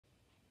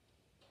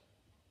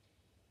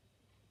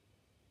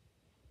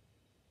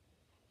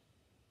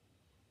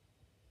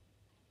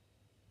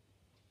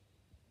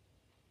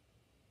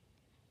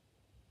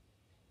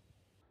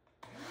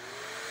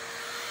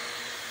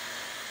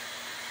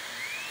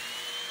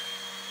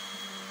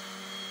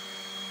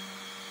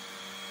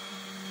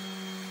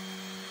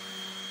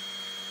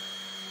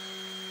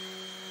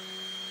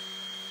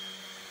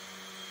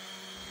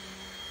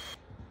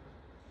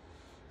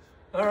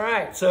All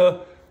right,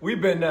 so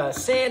we've been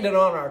sanding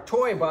on our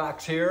toy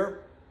box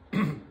here,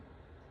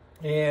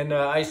 and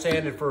I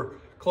sanded for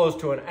close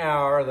to an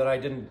hour that I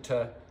didn't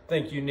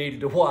think you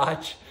needed to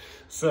watch.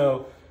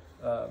 So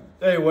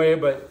anyway,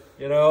 but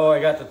you know, I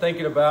got to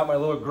thinking about my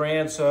little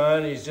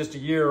grandson. He's just a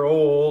year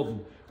old,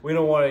 and we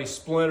don't want any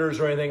splinters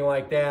or anything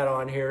like that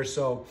on here.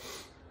 So,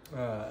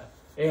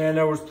 and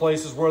there was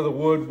places where the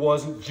wood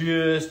wasn't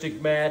just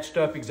matched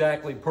up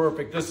exactly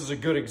perfect. This is a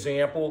good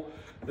example.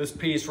 This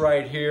piece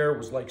right here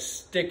was like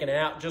sticking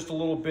out just a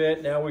little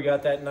bit. Now we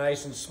got that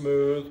nice and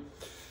smooth.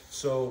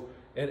 So,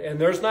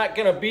 and there's not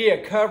gonna be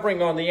a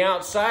covering on the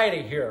outside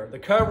of here. The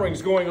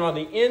covering's going on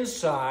the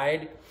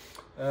inside.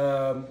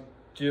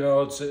 You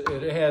know,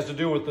 it has to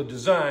do with the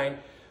design.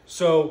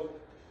 So,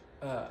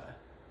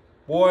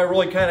 boy, I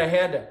really kind of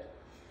had to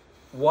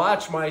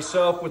watch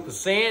myself with the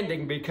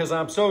sanding because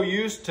I'm so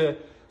used to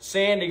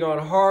sanding on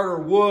harder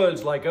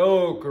woods like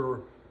oak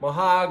or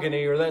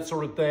mahogany or that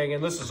sort of thing.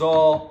 And this is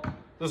all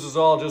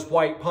just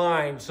white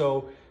pine,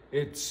 so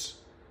it's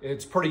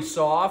pretty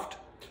soft,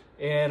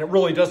 and it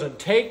really doesn't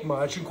take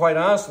much. And quite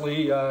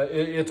honestly,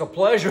 it's a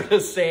pleasure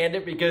to sand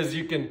it because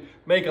you can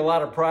make a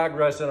lot of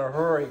progress in a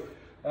hurry.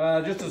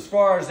 Just as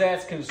far as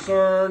that's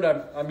concerned,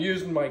 I'm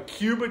using my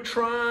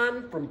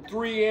Cubitron from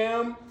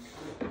 3M.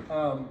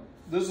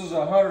 This is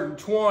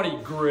 120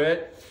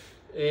 grit,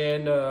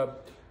 and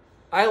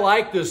I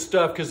like this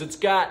stuff because it's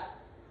got,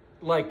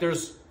 like,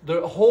 there's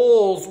the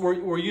holes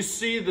where you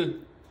see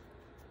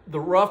the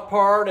rough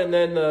part, and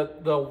then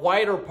the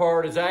whiter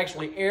part is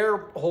actually air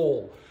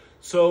hole.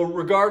 So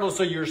regardless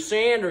of your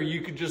sander,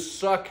 you could just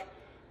suck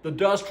the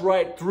dust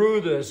right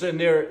through this.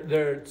 And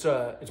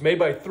it's made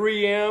by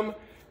 3M,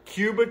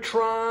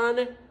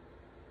 Cubitron.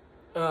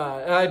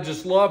 I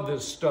just love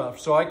this stuff,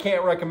 so I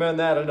can't recommend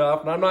that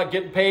enough. And I'm not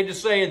getting paid to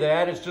say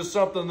that. It's just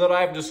something that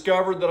I've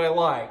discovered that I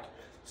like.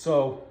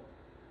 So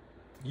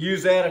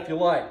use that if you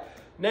like.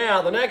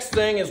 Now, the next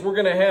thing is we're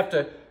gonna have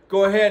to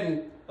go ahead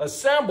and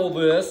assemble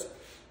this.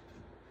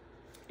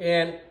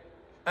 And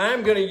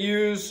I'm gonna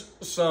use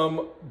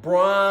some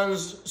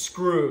bronze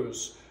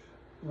screws,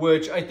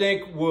 which I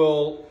think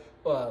will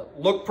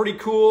look pretty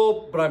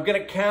cool, but I'm gonna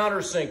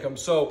countersink them.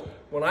 So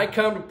when I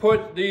come to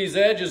put these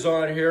edges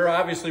on here,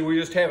 obviously we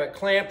just have it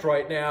clamped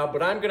right now,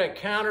 but I'm gonna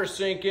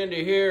countersink into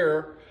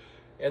here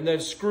and then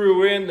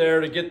screw in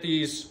there to get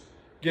these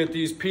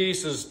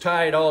pieces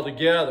tied all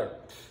together.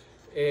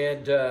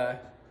 And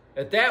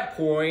at that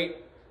point,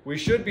 we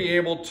should be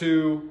able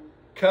to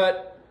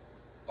cut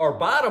our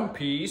bottom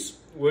piece,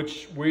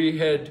 which we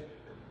had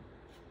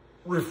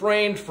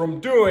refrained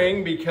from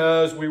doing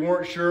because we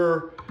weren't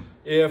sure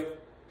if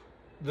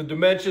the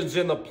dimensions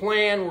in the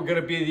plan were going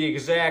to be the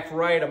exact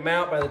right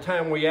amount by the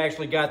time we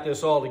actually got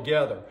this all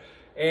together.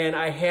 And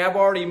I have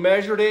already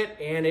measured it,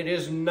 and it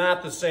is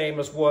not the same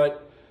as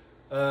what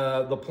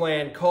the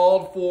plan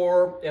called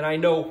for, and I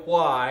know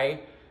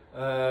why.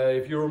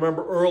 If you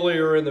remember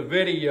earlier in the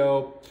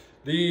video,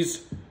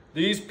 these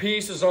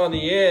pieces on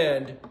the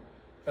end,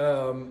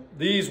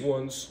 these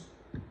ones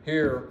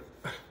here,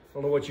 I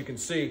don't know what you can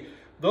see,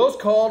 those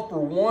called for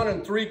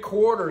 1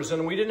 3/4,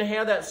 and we didn't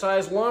have that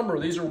size lumber.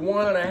 These are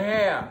 1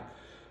 1/2.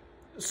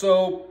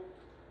 So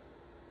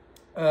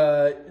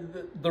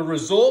the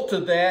result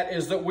of that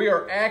is that we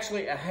are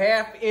actually a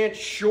 1/2 inch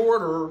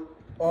shorter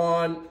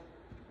on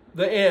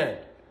the end.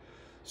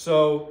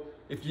 So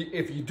if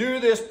you do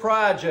this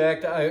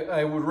project,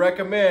 I would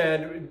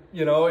recommend,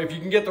 you know, if you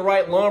can get the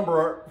right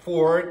lumber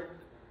for it,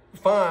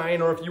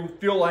 fine. Or if you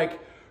feel like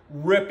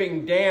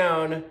ripping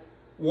down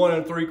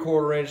 1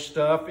 3/4 inch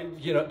stuff,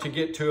 you know, to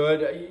get to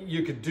it,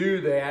 you could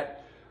do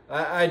that.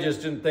 I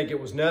just didn't think it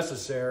was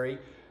necessary.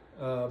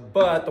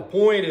 But the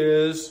point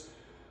is,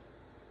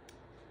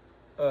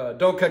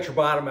 don't cut your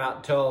bottom out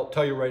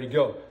until you're ready to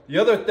go. The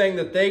other thing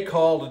that they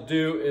call to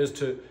do is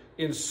to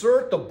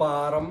insert the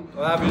bottom.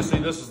 Obviously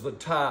this is the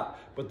top,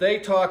 but they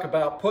talk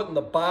about putting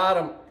the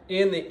bottom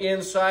in the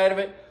inside of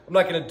it. I'm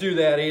not going to do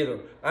that either.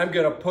 I'm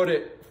going to put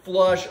it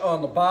flush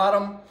on the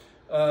bottom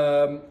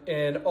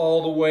and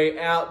all the way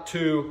out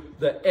to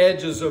the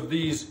edges of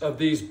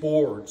these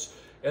boards,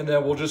 and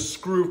then we'll just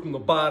screw from the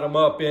bottom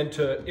up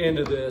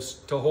into this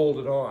to hold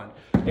it on,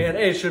 and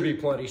it should be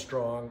plenty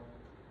strong.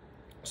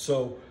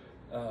 So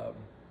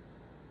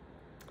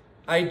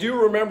I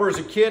do remember as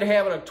a kid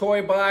having a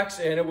toy box,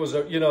 and it was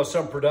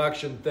some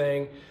production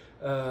thing,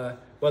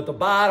 but the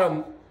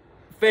bottom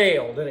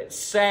failed and it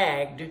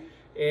sagged,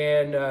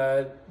 and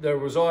there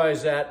was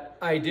always that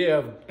idea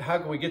of how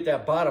can we get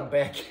that bottom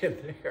back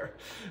in there.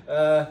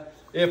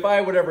 If I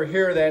would ever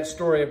hear that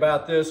story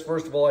about this,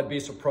 first of all, I'd be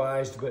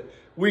surprised, but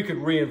we could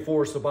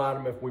reinforce the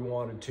bottom if we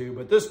wanted to.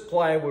 But this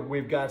plywood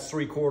we've got is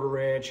 3/4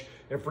 inch,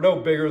 and for no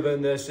bigger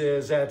than this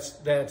is,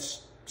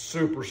 that's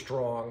super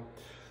strong.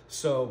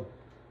 So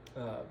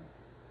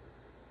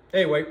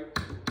anyway,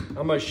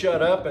 I'm gonna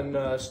shut up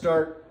and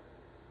start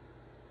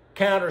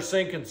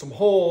countersinking some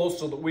holes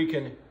so that we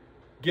can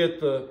get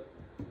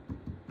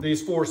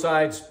these 4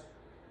 sides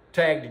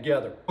tagged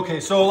together.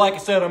 Okay, so like I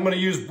said, I'm gonna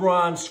use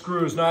bronze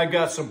screws. Now I've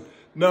got some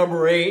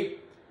number 8,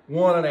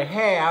 1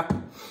 1/2,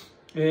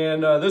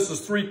 And this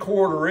is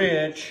 3/4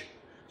 inch.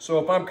 So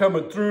if I'm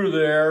coming through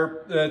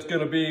there, that's going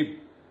to be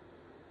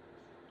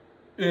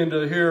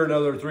into here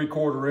another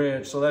 3/4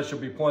 inch. So that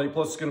should be plenty.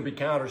 Plus it's going to be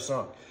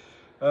countersunk.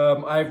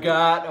 I've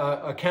got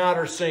a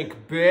countersink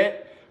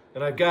bit,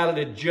 and I've got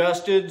it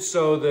adjusted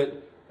so that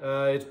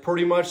it's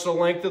pretty much the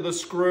length of the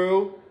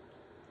screw.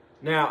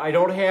 Now, I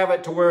don't have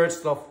it to where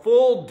it's the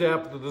full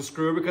depth of the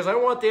screw because I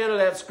want the end of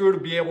that screw to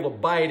be able to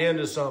bite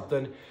into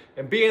something.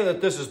 And being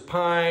that this is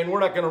pine, we're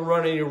not going to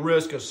run any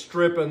risk of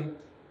stripping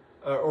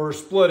or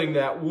splitting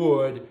that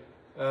wood.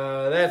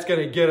 That's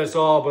going to get us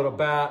all but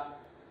about,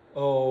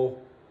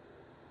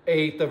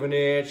 1/8 of an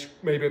inch,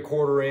 maybe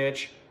 1/4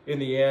 inch in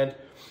the end.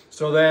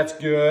 So that's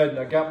good. And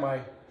I got my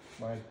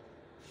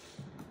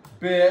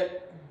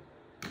bit.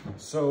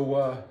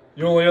 So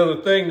the only other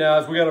thing now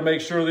is we got to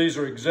make sure these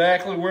are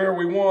exactly where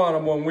we want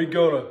them when we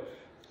go to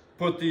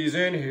put these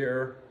in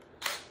here.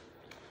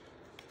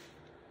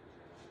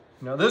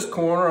 Now this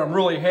corner I'm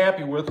really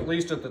happy with, at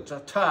least at the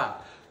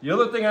top. The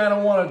other thing I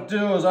don't want to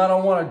do is I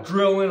don't want to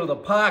drill into the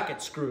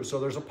pocket screw. So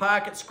there's a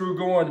pocket screw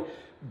going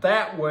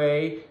that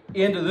way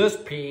into this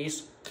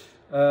piece.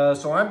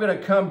 So I'm going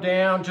to come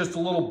down just a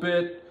little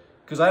bit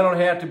because I don't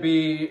have to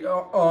be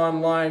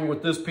on line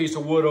with this piece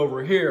of wood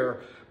over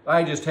here.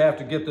 I just have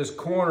to get this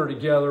corner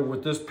together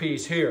with this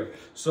piece here.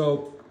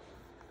 So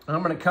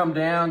I'm going to come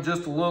down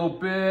just a little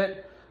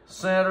bit,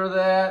 center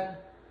that.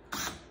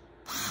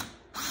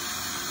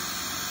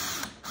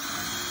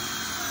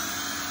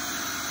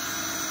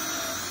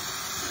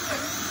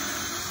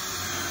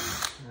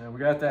 And we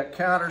got that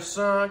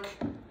countersunk.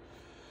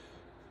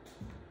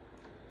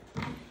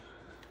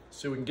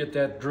 See if we can get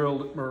that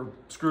drilled or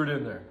screwed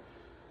in there.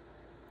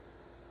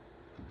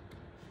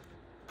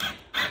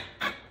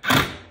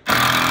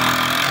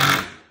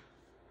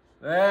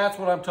 That's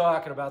what I'm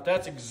talking about.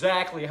 That's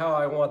exactly how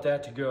I want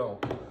that to go.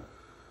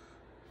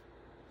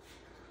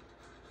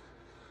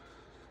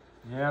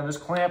 Yeah, this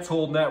clamp's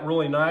holding that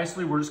really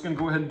nicely. We're just going to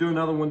go ahead and do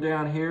another one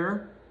down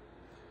here.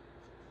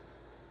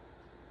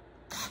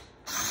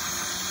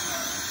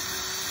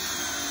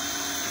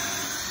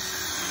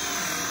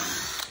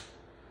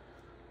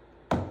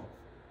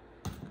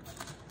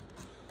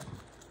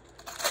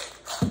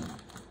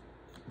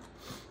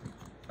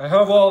 I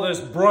have all this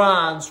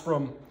bronze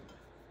from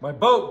my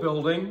boat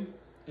building,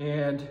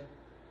 and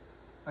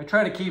I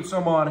try to keep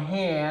some on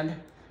hand.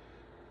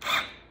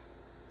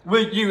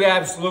 Well, you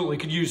absolutely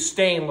could use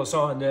stainless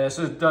on this.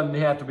 It doesn't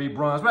have to be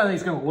bronze, but I think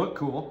it's going to look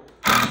cool.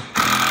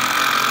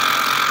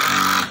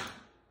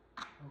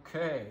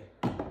 Okay.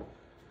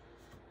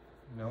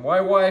 Now, my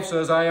wife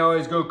says I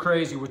always go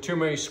crazy with too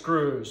many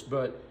screws,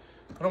 but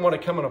I don't want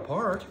it coming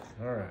apart.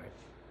 All right.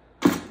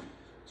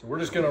 So we're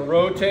just going to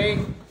rotate.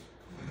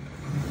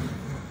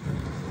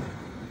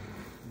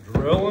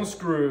 Drill and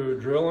screw,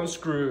 drill and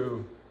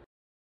screw.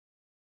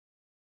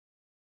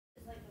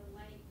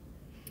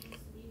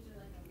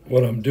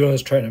 What I'm doing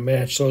is trying to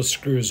match those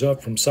screws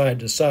up from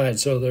side to side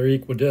so they're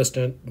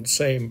equidistant and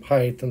same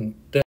height and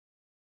depth.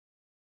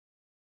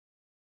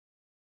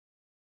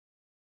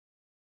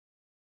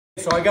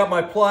 So I got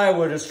my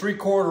plywood, it's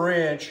 3/4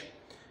 inch,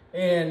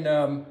 and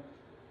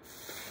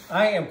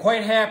I am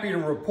quite happy to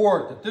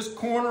report that this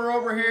corner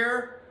over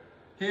here,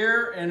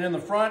 and in the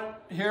front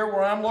here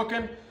where I'm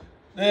looking,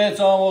 it's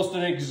almost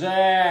an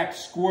exact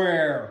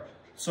square.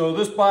 So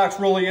this box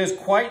really is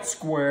quite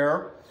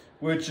square,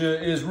 which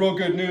is real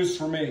good news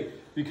for me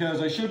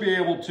because I should be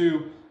able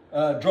to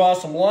draw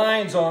some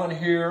lines on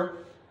here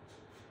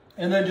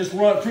and then just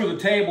run it through the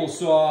table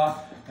saw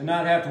and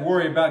not have to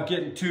worry about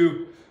getting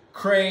too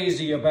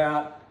crazy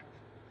about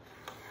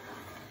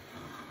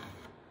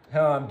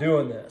how I'm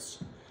doing this.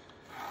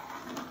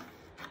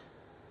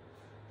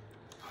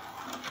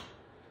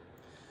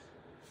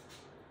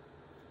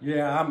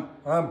 Yeah,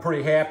 I'm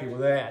pretty happy with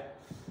that.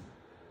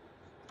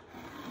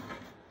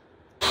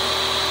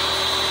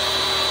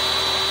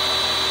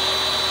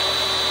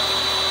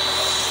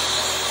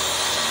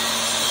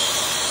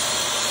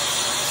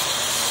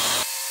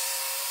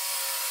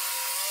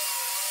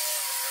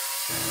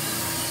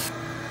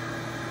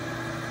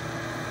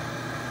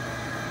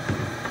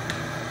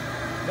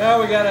 Now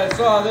we gotta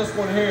saw this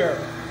one here.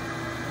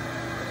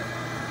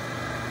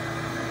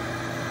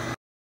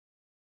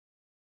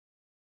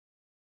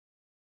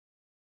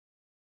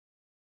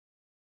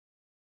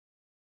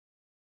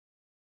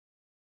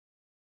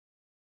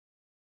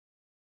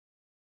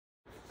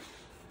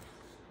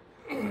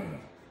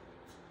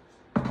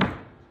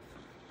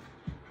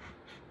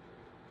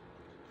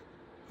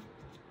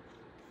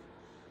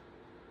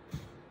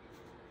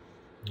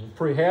 I'm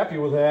pretty happy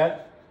with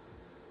that.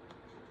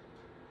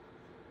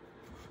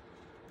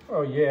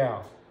 Oh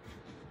yeah.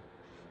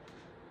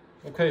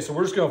 Okay, so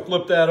we're just gonna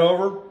flip that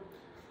over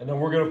and then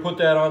we're gonna put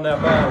that on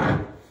that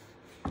battery.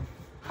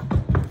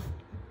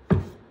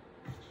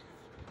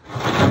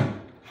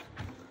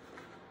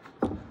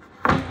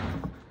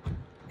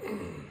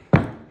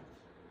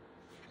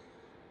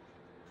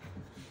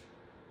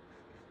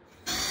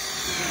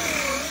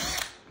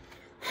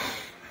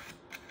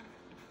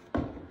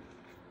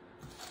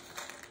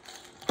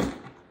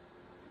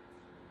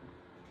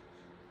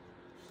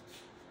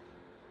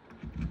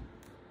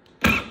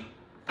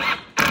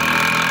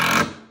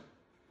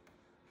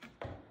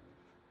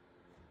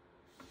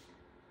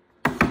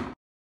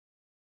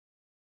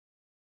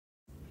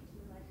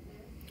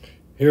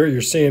 Here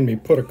you're seeing me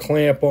put a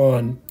clamp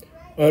on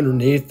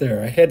underneath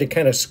there. I had to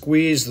kind of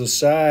squeeze the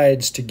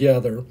sides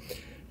together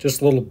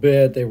just a little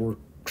bit. They were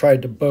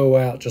tried to bow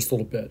out just a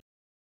little bit.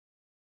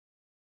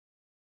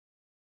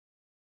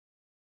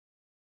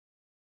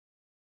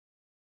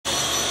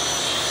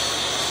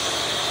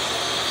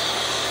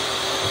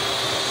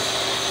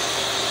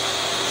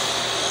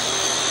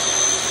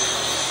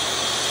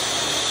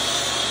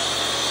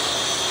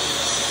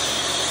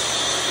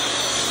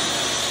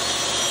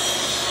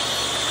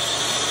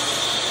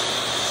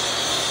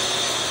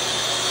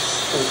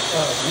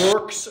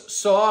 Works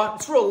saw.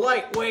 It's real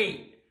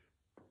lightweight.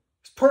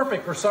 It's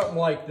perfect for something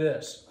like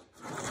this.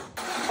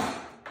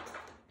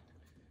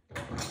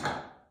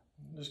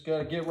 Just got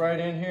to get right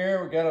in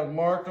here. We got a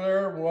mark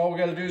there. Well, all we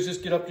got to do is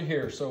just get up to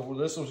here. So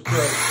this was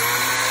great.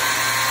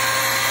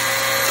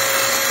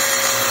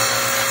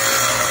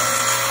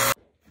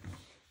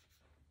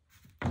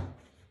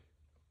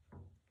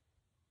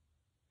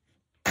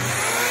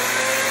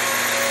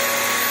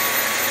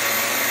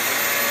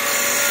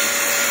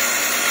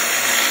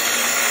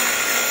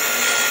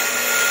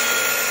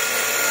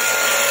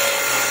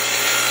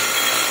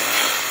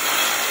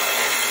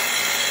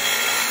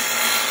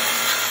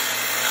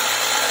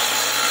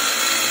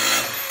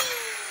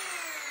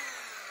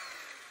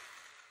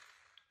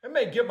 I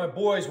may get my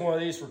boys one of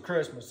these for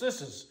Christmas.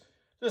 This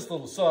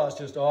little saw is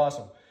just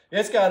awesome.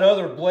 It's got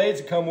other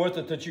blades that come with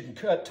it that you can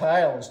cut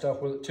tile and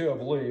stuff with it too, I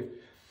believe.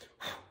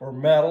 Or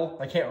metal,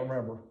 I can't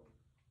remember.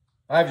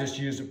 I've just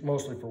used it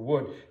mostly for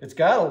wood. It's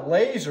got a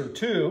laser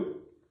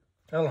too.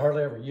 I don't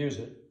hardly ever use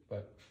it,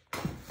 but.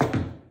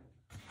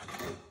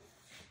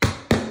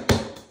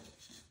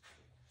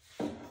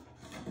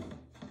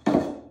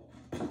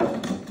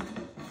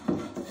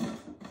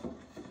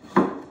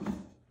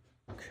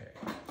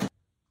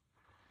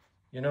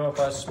 You know, if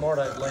I was smart,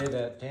 I'd lay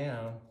that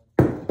down.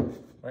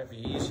 Might be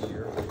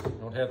easier.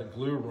 Don't have the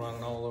glue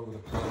running all over the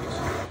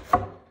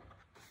place.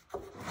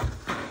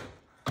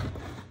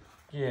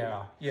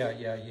 Yeah.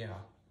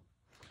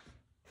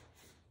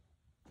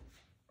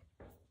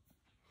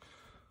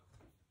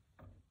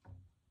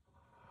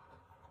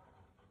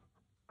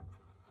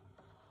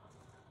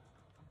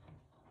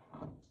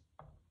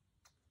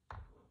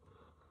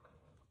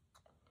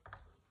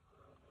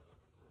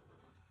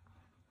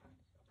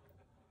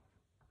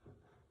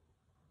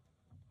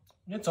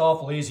 It's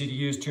awful easy to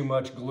use too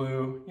much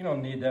glue. You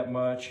don't need that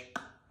much.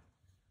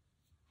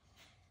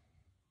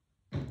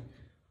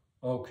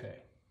 Okay.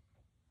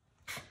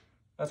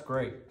 That's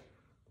great.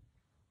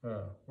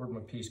 Where'd my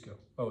piece go?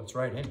 Oh, it's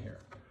right in here.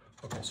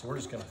 Okay, so we're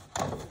just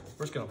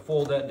gonna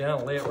fold that down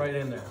and lay it right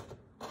in there.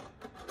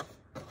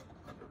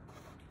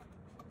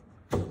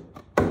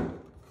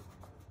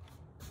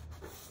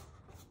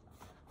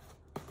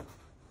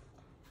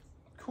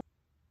 Cool.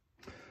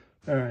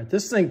 All right,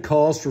 this thing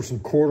calls for some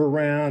quarter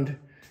round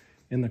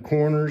in the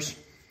corners.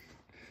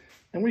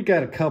 And we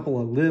got a couple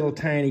of little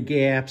tiny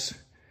gaps,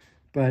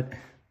 but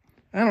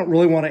I don't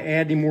really want to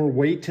add any more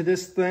weight to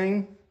this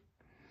thing,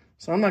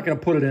 so I'm not going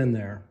to put it in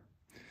there.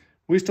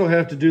 We still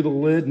have to do the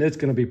lid, and it's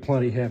going to be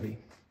plenty heavy.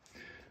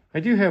 I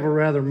do have a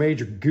rather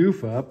major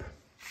goof up.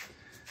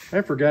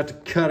 I forgot to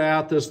cut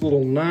out this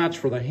little notch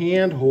for the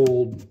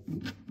handhold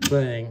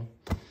thing,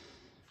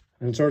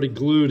 and it's already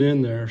glued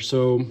in there,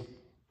 so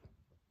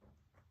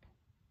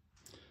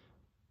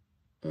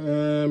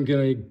I'm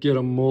gonna get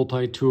a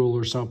multi-tool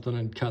or something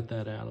and cut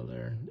that out of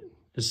there.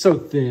 It's so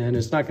thin,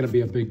 it's not gonna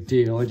be a big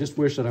deal. I just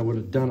wish that I would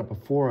have done it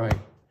before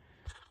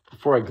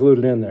I glued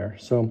it in there.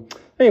 So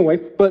anyway,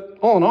 but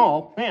all in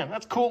all, man,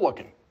 that's cool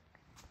looking.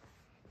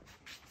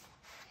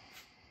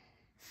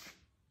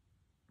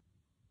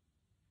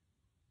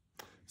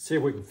 See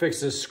if we can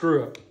fix this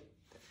screw up.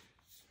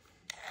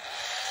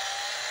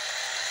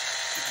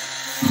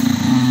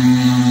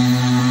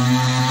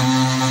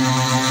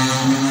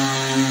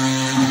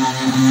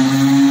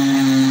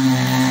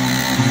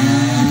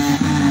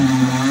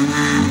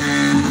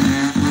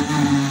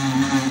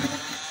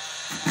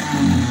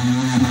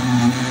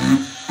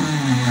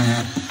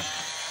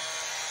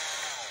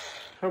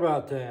 How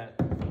about that?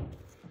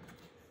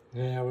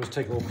 Yeah, I'll just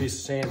take a little piece of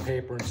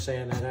sandpaper and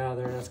sand that out of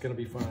there, and that's gonna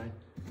be fine.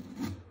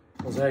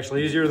 It was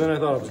actually easier than I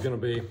thought it was gonna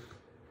be.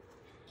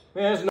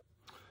 Man,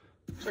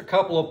 there's a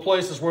couple of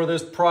places where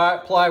this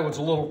plywood's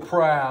a little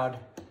proud.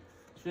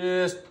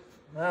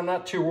 I'm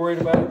not too worried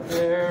about it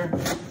there.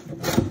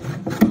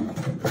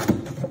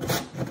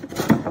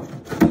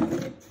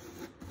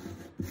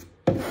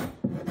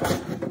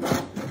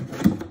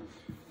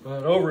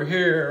 But over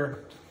here,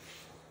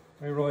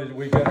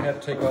 we gotta have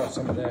to take off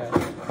some of that.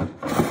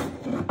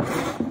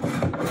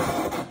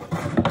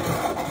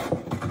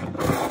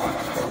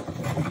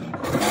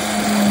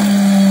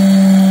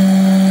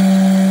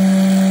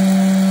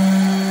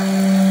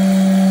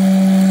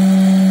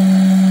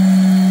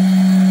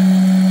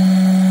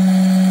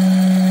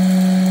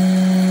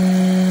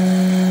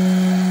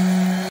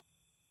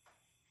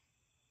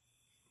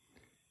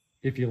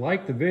 If you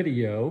like the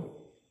video,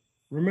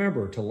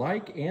 remember to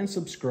like and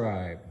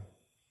subscribe.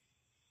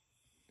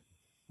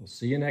 We'll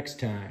see you next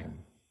time.